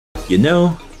You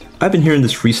know, I've been hearing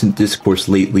this recent discourse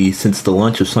lately since the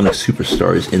launch of Sonic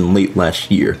Superstars in late last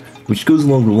year, which goes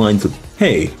along the lines of,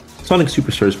 hey, Sonic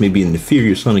Superstars may be an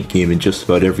inferior Sonic game in just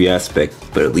about every aspect,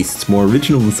 but at least it's more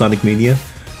original than Sonic Mania.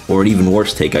 Or an even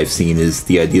worse take I've seen is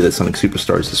the idea that Sonic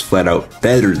Superstars is flat out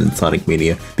better than Sonic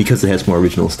Mania because it has more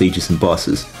original stages and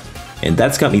bosses. And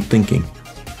that's got me thinking,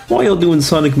 why y'all doing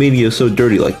Sonic Mania so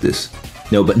dirty like this?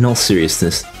 No, but in all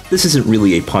seriousness, this isn't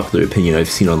really a popular opinion I've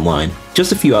seen online.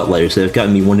 Just a few outliers that have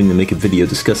gotten me wanting to make a video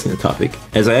discussing the topic,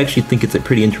 as I actually think it's a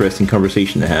pretty interesting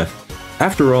conversation to have.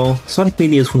 After all, Sonic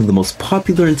Mania is one of the most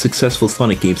popular and successful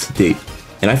Sonic games to date,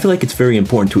 and I feel like it's very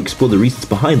important to explore the reasons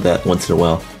behind that once in a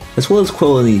while, as well as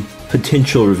quell any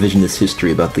potential revisionist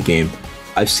history about the game.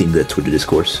 I've seen that Twitter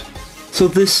discourse. So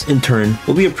this, in turn,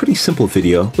 will be a pretty simple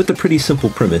video with a pretty simple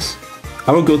premise.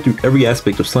 I will go through every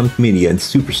aspect of Sonic Mania and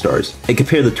Superstars, and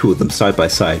compare the two of them side by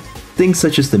side. Things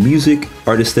such as the music,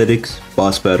 art aesthetics,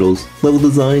 boss battles, level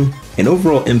design, and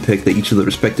overall impact that each of the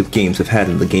respective games have had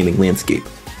in the gaming landscape.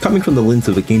 Coming from the lens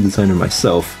of a game designer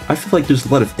myself, I feel like there's a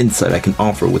lot of insight I can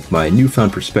offer with my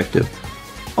newfound perspective.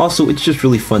 Also, it's just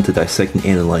really fun to dissect and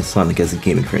analyze Sonic as a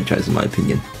gaming franchise in my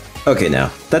opinion. Okay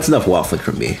now, that's enough waffling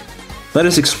from me. Let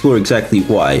us explore exactly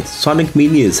why Sonic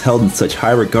Mania is held in such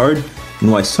high regard,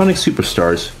 and why Sonic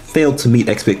Superstars failed to meet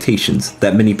expectations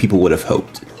that many people would have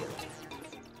hoped.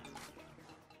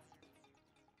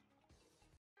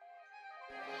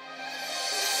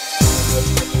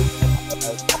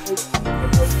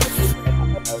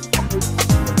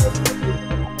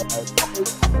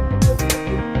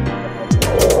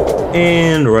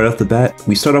 And right off the bat,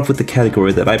 we start off with the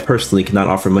category that I personally cannot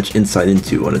offer much insight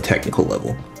into on a technical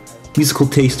level. Musical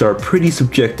tastes are pretty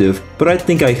subjective, but I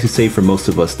think I could say for most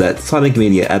of us that Sonic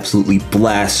Mania absolutely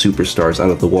blasts Superstars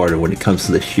out of the water when it comes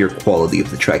to the sheer quality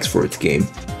of the tracks for its game.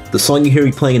 The song you hear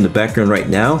me playing in the background right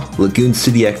now, Lagoon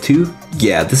City Act 2,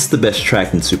 yeah, this is the best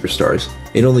track in Superstars.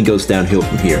 It only goes downhill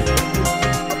from here.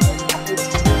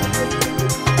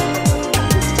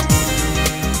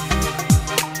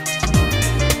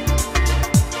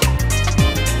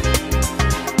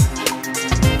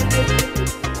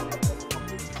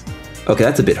 Okay,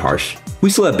 that's a bit harsh. We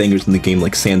still have bangers in the game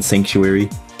like Sand Sanctuary,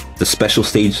 the Special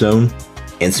Stage Zone,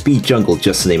 and Speed Jungle,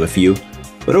 just to name a few.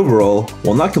 But overall,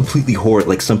 while not completely horrid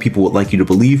like some people would like you to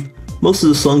believe, most of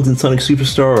the songs in Sonic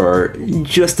Superstar are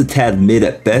just a tad mid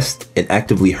at best and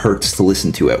actively hurts to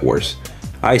listen to at worst.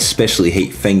 I especially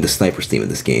hate Fang the Sniper's theme in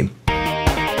this game.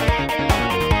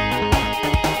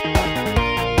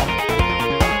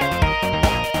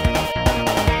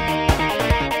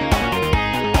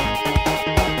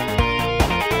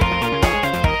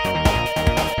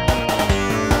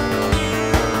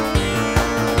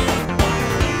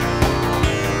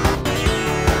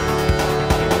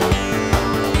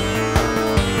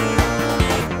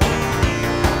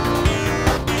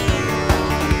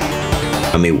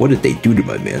 I mean, what did they do to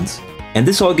my mans? And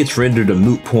this all gets rendered a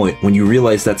moot point when you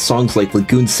realize that songs like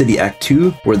Lagoon City Act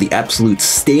 2 were the absolute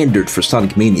standard for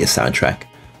Sonic Mania soundtrack.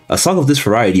 A song of this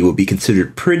variety would be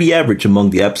considered pretty average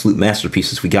among the absolute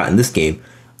masterpieces we got in this game.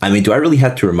 I mean, do I really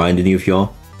have to remind any of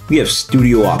y'all? We have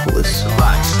Studiopolis.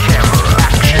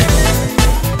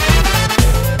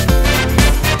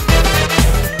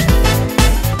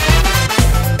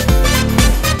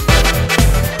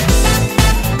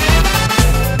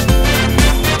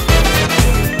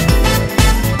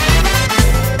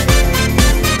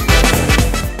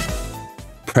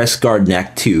 Press Garden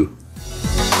Act 2.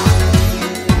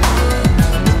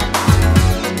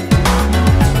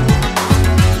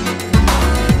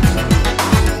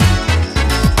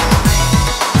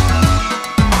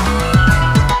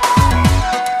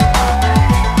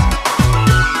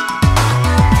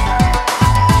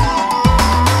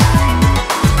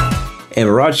 And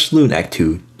Mirage Saloon Act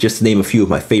 2, just to name a few of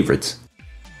my favorites.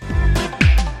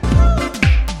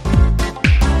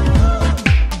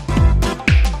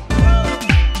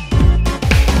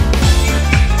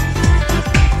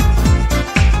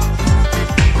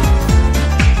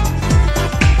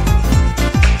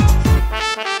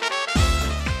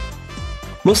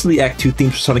 Most of the Act 2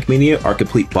 themes for Sonic Mania are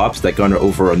complete bops that garner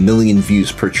over 1 million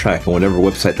views per track on whatever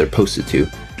website they're posted to.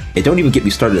 And don't even get me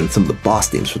started on some of the boss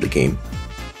themes for the game.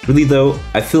 Really though,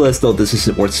 I feel as though this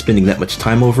isn't worth spending that much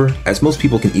time over, as most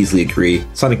people can easily agree,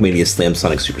 Sonic Mania slams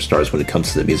Sonic Superstars when it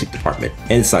comes to the music department,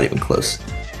 and it's not even close.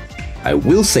 I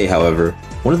will say, however,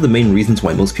 one of the main reasons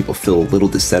why most people feel a little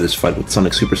dissatisfied with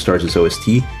Sonic Superstars'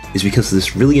 OST is because of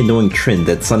this really annoying trend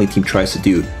that Sonic Team tries to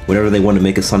do whenever they want to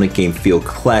make a Sonic game feel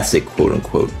classic, quote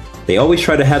unquote. They always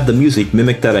try to have the music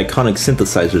mimic that iconic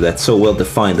synthesizer that so well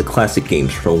defined the classic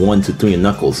games from 1 to 3 and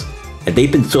Knuckles, and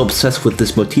they've been so obsessed with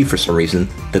this motif for some reason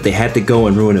that they had to go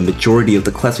and ruin a majority of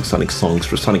the classic Sonic songs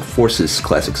for Sonic Force's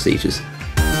classic stages.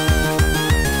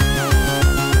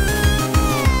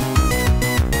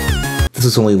 This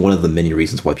is only one of the many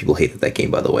reasons why people hated that game,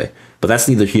 by the way, but that's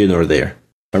neither here nor there.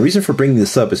 My reason for bringing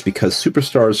this up is because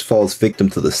Superstars falls victim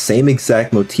to the same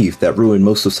exact motif that ruined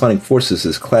most of Sonic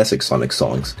Force's classic Sonic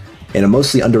songs, and a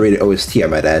mostly underrated OST I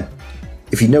might add.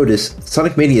 If you notice,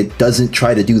 Sonic Mania doesn't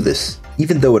try to do this,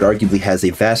 even though it arguably has a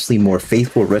vastly more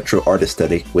faithful retro art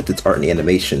aesthetic with its art and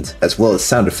animations, as well as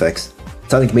sound effects.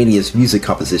 Sonic Mania's music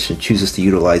composition chooses to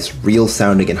utilize real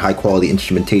sounding and high quality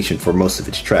instrumentation for most of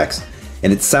its tracks,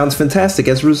 and it sounds fantastic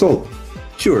as a result.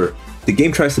 Sure, the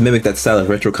game tries to mimic that style of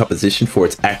retro composition for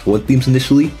its Act 1 themes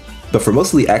initially, but for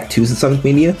most of the Act 2s in Sonic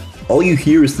Mania, all you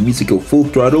hear is the music go full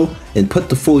throttle and put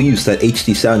to full use that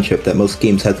HD sound chip that most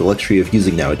games have the luxury of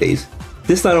using nowadays.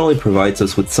 This not only provides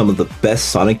us with some of the best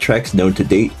Sonic tracks known to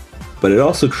date, but it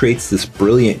also creates this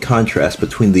brilliant contrast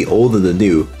between the old and the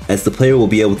new, as the player will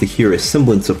be able to hear a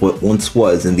semblance of what once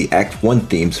was in the Act 1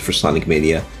 themes for Sonic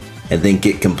Mania, and then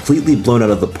get completely blown out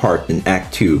of the park in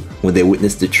Act 2 when they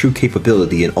witness the true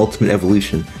capability and ultimate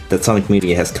evolution that Sonic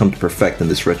Mania has come to perfect in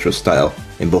this retro style,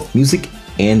 in both music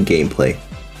and gameplay.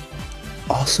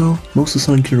 Also, most of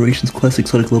Sonic Generation's classic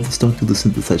Sonic levels don't do the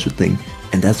synthesizer thing,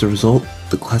 and as a result,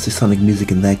 the classic Sonic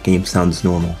music in that game sounds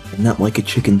normal, and not like a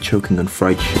chicken choking on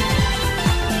fried shit.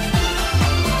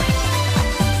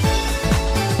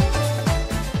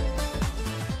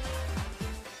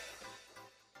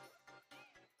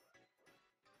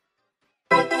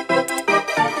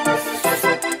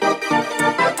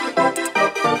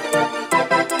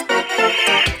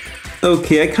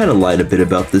 Okay, I kinda lied a bit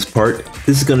about this part.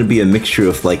 This is gonna be a mixture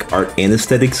of like art and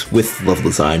aesthetics with level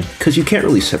design, cause you can't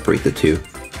really separate the two.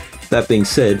 That being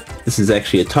said, this is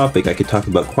actually a topic I could talk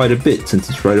about quite a bit since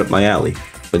it's right up my alley.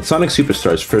 When Sonic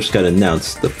Superstars first got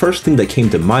announced, the first thing that came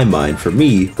to my mind for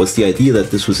me was the idea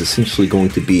that this was essentially going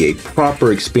to be a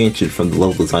proper expansion from the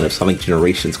level design of Sonic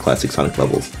Generation's classic Sonic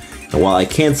levels. And while I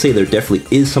can say there definitely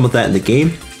is some of that in the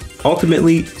game,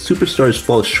 ultimately, Superstars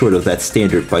falls short of that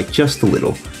standard by just a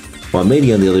little, while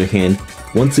Mania on the other hand,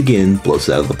 once again blows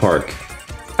it out of the park.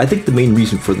 I think the main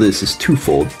reason for this is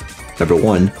twofold. Number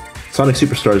one, Sonic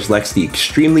Superstars lacks the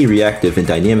extremely reactive and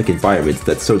dynamic environments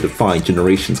that so define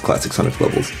Generation's classic Sonic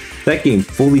levels. That game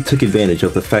fully took advantage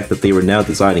of the fact that they were now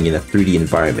designing in a 3D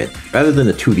environment, rather than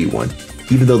a 2D one,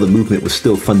 even though the movement was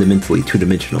still fundamentally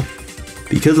two-dimensional.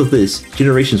 Because of this,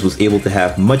 Generations was able to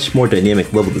have much more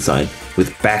dynamic level design,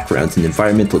 with backgrounds and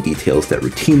environmental details that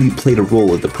routinely played a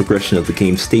role in the progression of the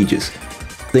game's stages.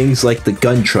 Things like the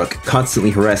gun truck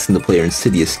constantly harassing the player in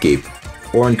City Escape,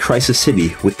 or in Crisis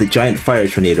City with the giant fire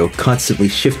tornado constantly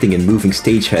shifting and moving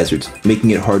stage hazards, making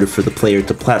it harder for the player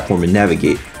to platform and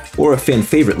navigate, or a fan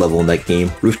favorite level in that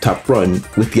game, Rooftop Run,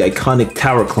 with the iconic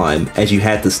tower climb as you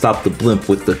had to stop the blimp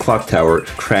with the clock tower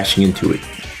crashing into it.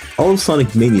 All of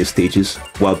Sonic Mania stages,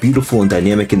 while beautiful and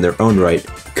dynamic in their own right,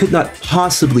 could not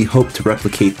possibly hope to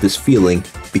replicate this feeling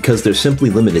because they're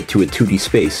simply limited to a 2D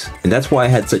space, and that's why I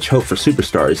had such hope for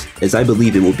Superstars, as I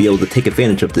believe it will be able to take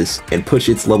advantage of this and push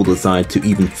its level design to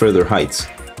even further heights.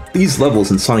 These levels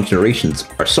in Sonic Generations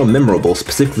are so memorable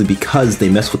specifically because they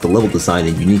mess with the level design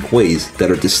in unique ways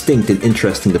that are distinct and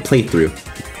interesting to play through.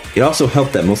 It also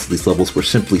helped that most of these levels were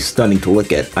simply stunning to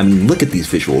look at. I mean, look at these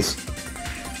visuals.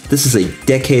 This is a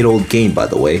decade-old game, by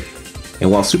the way, and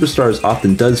while Superstars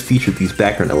often does feature these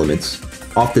background elements,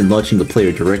 often launching the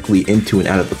player directly into and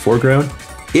out of the foreground,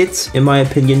 it, in my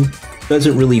opinion,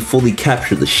 doesn't really fully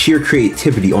capture the sheer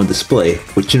creativity on display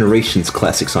with Generation's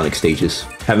classic Sonic stages,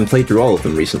 having played through all of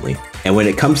them recently. And when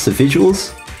it comes to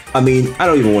visuals, I mean, I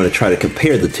don't even want to try to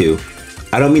compare the two.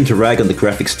 I don't mean to rag on the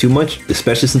graphics too much,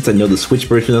 especially since I know the Switch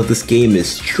version of this game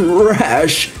is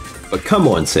trash, but come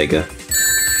on, Sega.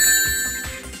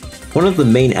 One of the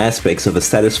main aspects of a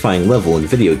satisfying level in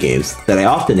video games that I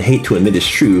often hate to admit is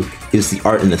true is the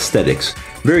art and aesthetics.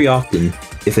 Very often,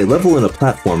 if a level in a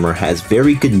platformer has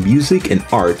very good music and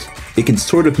art, it can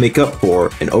sort of make up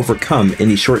for and overcome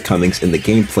any shortcomings in the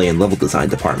gameplay and level design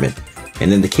department.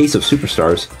 And in the case of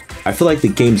Superstars, I feel like the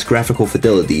game's graphical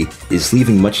fidelity is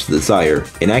leaving much to desire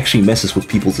and actually messes with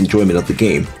people's enjoyment of the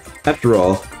game. After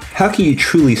all, how can you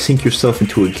truly sink yourself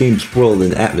into a game's world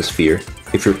and atmosphere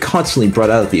if you're constantly brought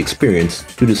out of the experience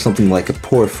due to something like a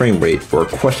poor frame rate or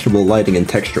questionable lighting and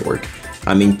texture work?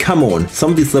 I mean, come on,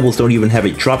 some of these levels don't even have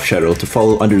a drop shadow to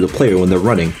follow under the player when they're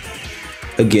running.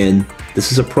 Again,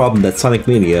 this is a problem that Sonic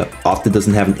Mania often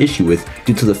doesn't have an issue with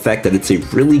due to the fact that it's a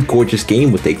really gorgeous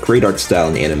game with a great art style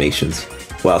and animations.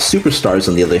 While Superstars,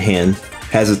 on the other hand,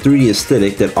 has a 3D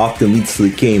aesthetic that often leads to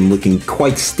the game looking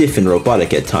quite stiff and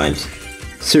robotic at times.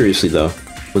 Seriously though,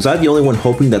 was I the only one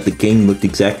hoping that the game looked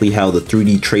exactly how the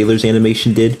 3D trailer's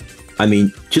animation did? I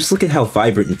mean, just look at how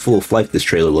vibrant and full of life this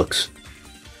trailer looks.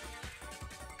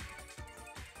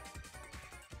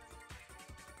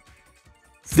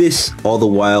 This, all the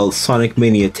while, Sonic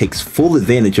Mania takes full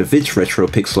advantage of its retro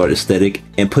pixel art aesthetic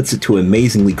and puts it to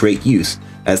amazingly great use,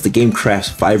 as the game crafts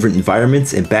vibrant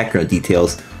environments and background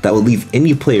details that will leave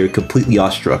any player completely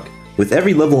awestruck, with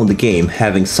every level in the game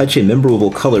having such a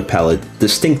memorable color palette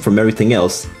distinct from everything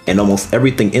else, and almost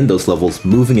everything in those levels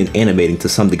moving and animating to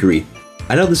some degree.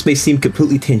 I know this may seem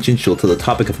completely tangential to the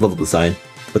topic of level design,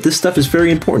 but this stuff is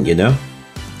very important, you know?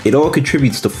 It all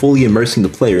contributes to fully immersing the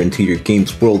player into your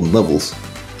game's world and levels.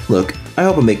 Look, I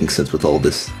hope I'm making sense with all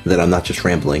this, that I'm not just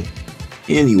rambling.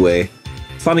 Anyway,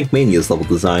 Sonic Mania's level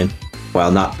design,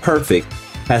 while not perfect,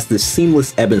 has this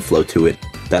seamless ebb and flow to it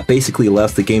that basically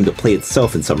allows the game to play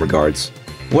itself in some regards.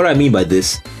 What I mean by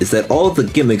this is that all of the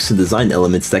gimmicks and design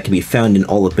elements that can be found in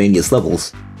all of Mania's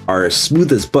levels are as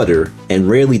smooth as butter and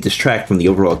rarely distract from the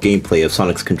overall gameplay of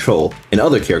Sonic's control, and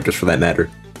other characters for that matter.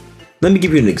 Let me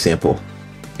give you an example.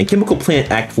 In Chemical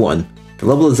Plant Act 1, the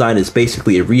level design is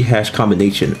basically a rehashed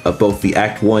combination of both the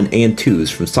Act 1 and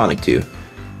 2s from Sonic 2.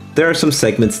 There are some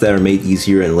segments that are made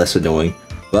easier and less annoying,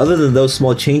 but other than those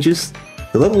small changes,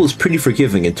 the level is pretty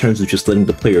forgiving in terms of just letting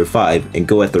the player vibe and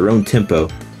go at their own tempo,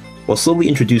 while slowly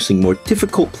introducing more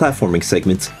difficult platforming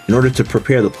segments in order to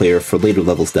prepare the player for later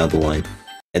levels down the line.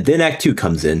 And then Act 2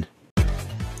 comes in.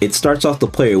 It starts off the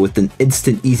player with an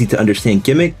instant easy to understand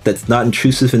gimmick that's not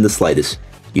intrusive in the slightest.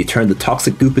 You turn the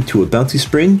toxic goop into a bouncy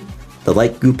spring, the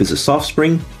light goop is a soft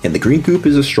spring, and the green goop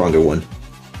is a stronger one.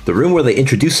 The room where they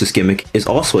introduce this gimmick is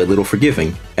also a little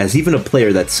forgiving, as even a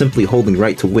player that's simply holding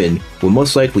right to win will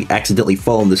most likely accidentally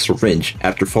fall in this syringe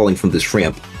after falling from this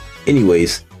ramp.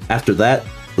 Anyways, after that,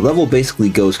 the level basically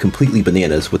goes completely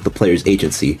bananas with the player's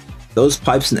agency. Those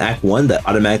pipes in Act 1 that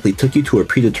automatically took you to a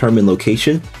predetermined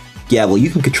location, yeah, well,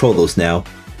 you can control those now,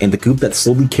 and the goop that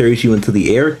slowly carries you into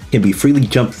the air can be freely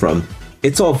jumped from.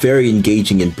 It's all very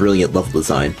engaging and brilliant level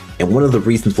design, and one of the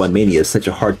reasons why Mania is such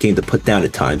a hard game to put down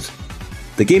at times.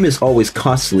 The game is always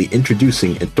constantly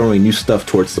introducing and throwing new stuff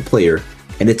towards the player,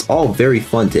 and it's all very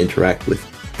fun to interact with.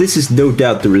 This is no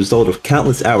doubt the result of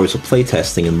countless hours of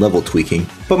playtesting and level tweaking,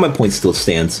 but my point still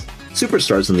stands.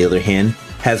 Superstars, on the other hand,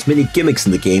 has many gimmicks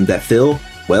in the game that feel,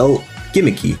 well,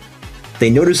 gimmicky.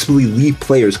 They noticeably leave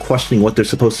players questioning what they're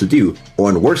supposed to do, or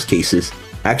in worst cases,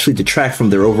 actually detract from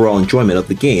their overall enjoyment of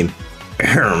the game.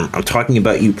 I'm talking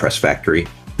about you, Press Factory.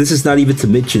 This is not even to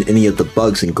mention any of the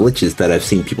bugs and glitches that I've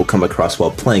seen people come across while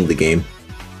playing the game.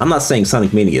 I'm not saying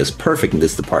Sonic Mania is perfect in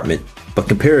this department, but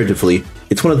comparatively,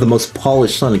 it's one of the most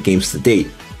polished Sonic games to date,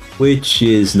 which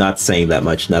is not saying that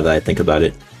much now that I think about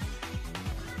it.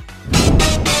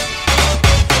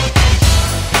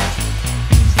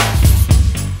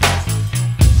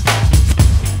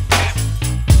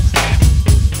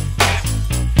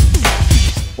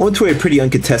 On to a pretty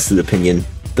uncontested opinion,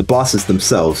 the bosses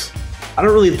themselves. I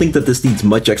don't really think that this needs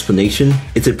much explanation.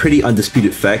 It's a pretty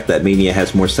undisputed fact that Mania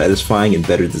has more satisfying and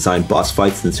better designed boss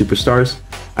fights than Superstars.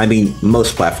 I mean,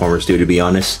 most platformers do, to be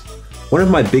honest. One of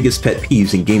my biggest pet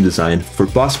peeves in game design, for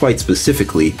boss fights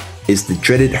specifically, is the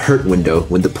dreaded hurt window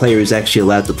when the player is actually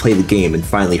allowed to play the game and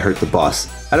finally hurt the boss.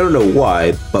 I don't know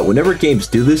why, but whenever games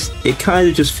do this, it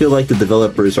kinda just feels like the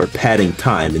developers are padding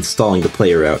time and stalling the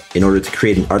player out in order to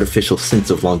create an artificial sense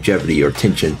of longevity or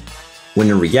tension. When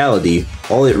in reality,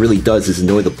 all it really does is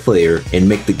annoy the player and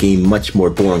make the game much more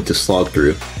boring to slog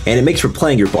through, and it makes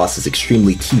replaying your bosses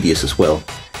extremely tedious as well.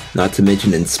 Not to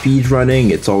mention in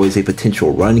speedrunning, it's always a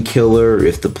potential run killer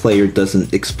if the player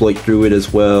doesn't exploit through it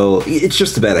as well. It's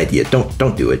just a bad idea,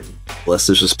 don't do it. Unless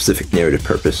there's a specific narrative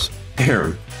purpose.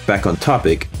 Back on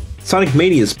topic, Sonic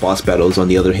Mania's boss battles, on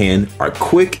the other hand, are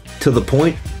quick, to the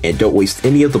point, and don't waste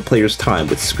any of the player's time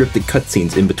with scripted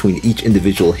cutscenes in between each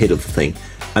individual hit of the thing.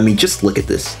 I mean, just look at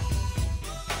this.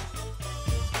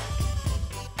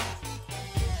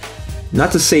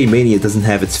 Not to say Mania doesn't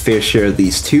have its fair share of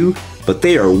these too, but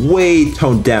they are way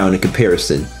toned down in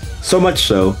comparison. So much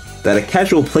so, that a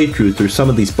casual playthrough through some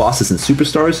of these bosses and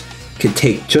Superstars can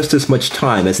take just as much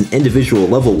time as an individual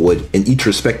level would in each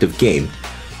respective game.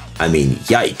 I mean,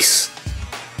 yikes.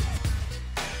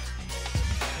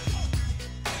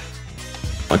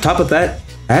 On top of that,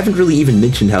 I haven't really even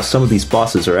mentioned how some of these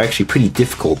bosses are actually pretty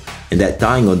difficult, and that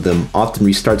dying on them often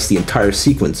restarts the entire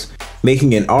sequence,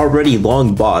 making an already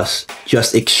long boss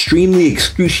just extremely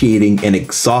excruciating and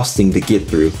exhausting to get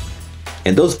through.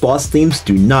 And those boss themes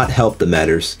do not help the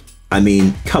matters. I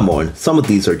mean, come on, some of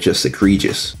these are just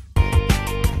egregious.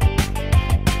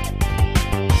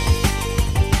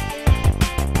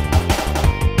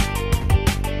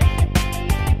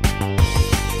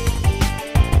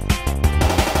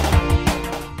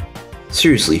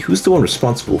 Seriously, who's the one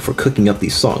responsible for cooking up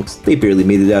these songs? They barely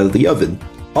made it out of the oven.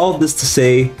 All of this to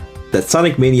say that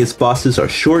Sonic Mania's bosses are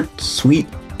short, sweet,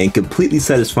 and completely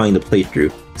satisfying to play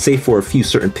through, save for a few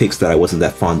certain picks that I wasn't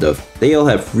that fond of. They all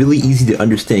have really easy to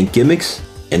understand gimmicks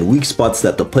and weak spots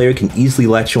that the player can easily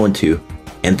latch onto,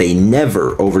 and they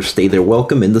never overstay their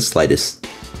welcome in the slightest.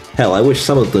 Hell, I wish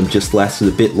some of them just lasted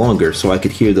a bit longer so I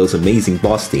could hear those amazing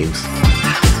boss themes.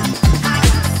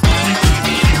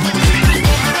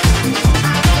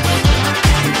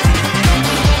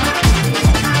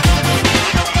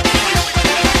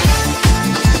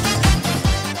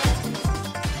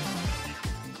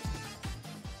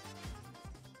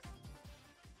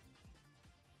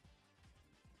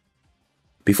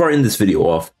 Before I end this video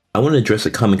off, I want to address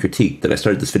a common critique that I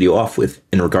started this video off with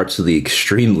in regards to the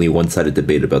extremely one-sided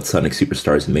debate about Sonic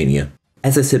Superstars and Mania.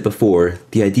 As I said before,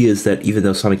 the idea is that even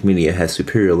though Sonic Mania has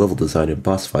superior level design and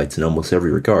boss fights in almost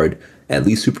every regard, at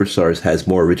least Superstars has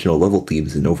more original level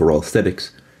themes and overall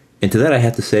aesthetics. And to that I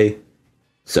have to say,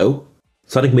 so?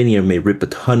 Sonic Mania may rip a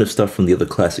ton of stuff from the other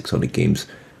classic Sonic games,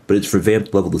 but its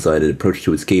revamped level design and approach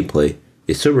to its gameplay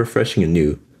is so refreshing and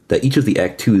new that each of the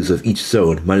Act 2s of each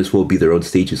zone might as well be their own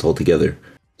stages altogether.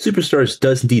 Superstars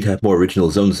does indeed have more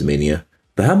original zones than Mania,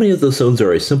 but how many of those zones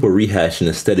are a simple rehash in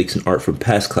aesthetics and art from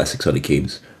past classic Sonic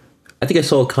games? I think I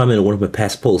saw a comment on one of my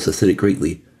past polls that said it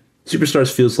greatly.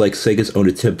 Superstars feels like Sega's own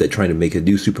attempt at trying to make a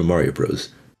new Super Mario Bros.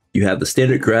 You have the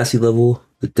standard grassy level,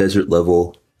 the desert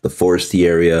level, the foresty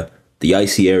area, the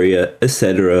icy area,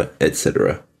 etc,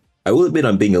 etc. I will admit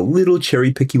I'm being a little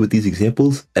cherry picky with these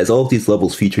examples, as all of these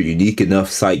levels feature unique enough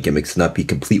side gimmicks to not be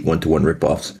complete one-to-one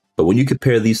ripoffs. But when you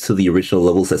compare these to the original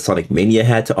levels that Sonic Mania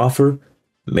had to offer,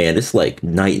 man, it's like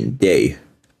night and day.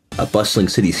 A bustling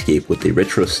cityscape with a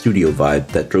retro studio vibe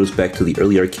that throws back to the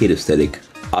early arcade aesthetic,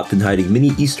 often hiding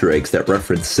many Easter eggs that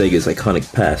reference Sega's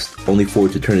iconic past, only for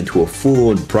it to turn into a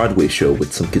full-on Broadway show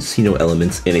with some casino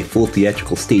elements and a full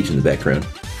theatrical stage in the background.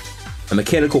 A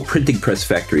mechanical printing press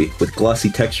factory with glossy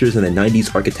textures and a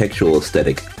 90s architectural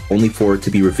aesthetic, only for it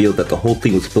to be revealed that the whole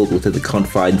thing was built within the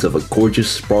confines of a gorgeous,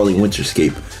 sprawling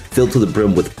winterscape, filled to the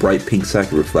brim with bright pink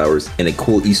sakura flowers and a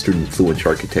cool Eastern-influenced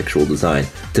architectural design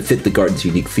to fit the garden's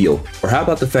unique feel. Or how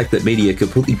about the fact that Mania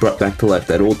completely brought back to life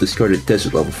that old discarded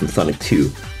desert level from Sonic 2,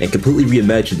 and completely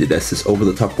reimagined it as this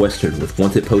over-the-top western with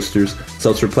wanted posters,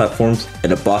 seltzer platforms,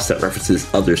 and a boss that references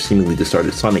other seemingly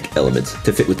discarded Sonic elements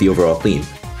to fit with the overall theme.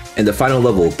 And the final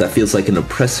level that feels like an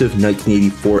oppressive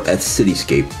 1984-esque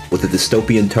cityscape with a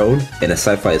dystopian tone and a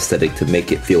sci-fi aesthetic to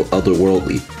make it feel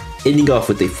otherworldly, ending off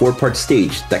with a 4-part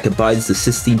stage that combines the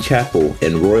Sistine Chapel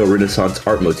and Royal Renaissance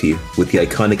art motif with the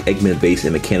iconic Eggman base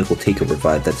and mechanical takeover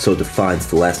vibe that so defines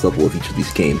the last level of each of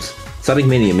these games. Sonic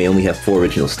Mania may only have 4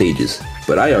 original stages,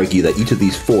 but I argue that each of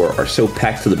these 4 are so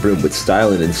packed to the brim with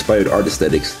style and inspired art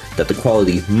aesthetics that the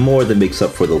quality more than makes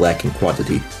up for the lack in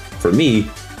quantity. For me,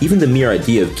 even the mere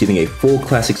idea of getting a full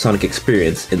classic Sonic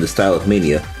experience in the style of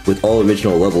Mania, with all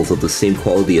original levels of the same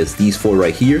quality as these 4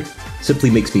 right here, simply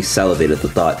makes me salivate at the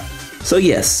thought. So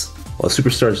yes, while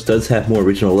Superstars does have more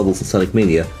original levels than Sonic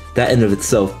Mania, that in of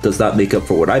itself does not make up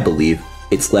for what I believe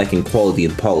its lacking quality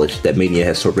and polish that Mania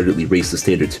has so readily raised the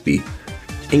standard to be.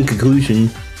 In conclusion,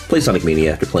 play Sonic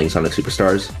Mania after playing Sonic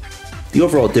Superstars. The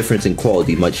overall difference in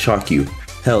quality might shock you.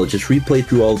 Hell, just replay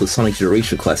through all of the Sonic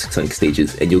Generation classic Sonic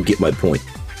stages and you'll get my point.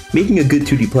 Making a good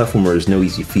 2D platformer is no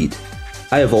easy feat.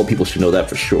 I of all people should know that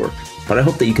for sure, but I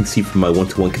hope that you can see from my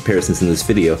one-to-one comparisons in this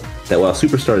video that while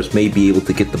Superstars may be able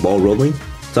to get the ball rolling,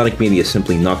 Sonic Mania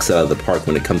simply knocks it out of the park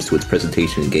when it comes to its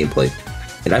presentation and gameplay.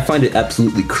 And I find it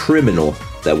absolutely criminal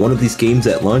that one of these games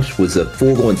at launch was a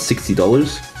full-on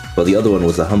 $60, while the other one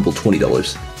was a humble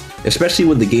 $20. Especially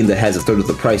when the game that has a third of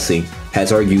the pricing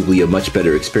has arguably a much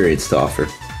better experience to offer.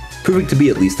 Proving to me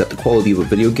at least that the quality of a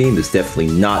video game is definitely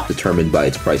not determined by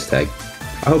its price tag.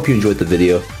 I hope you enjoyed the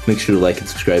video, make sure to like and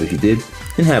subscribe if you did,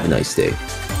 and have a nice day.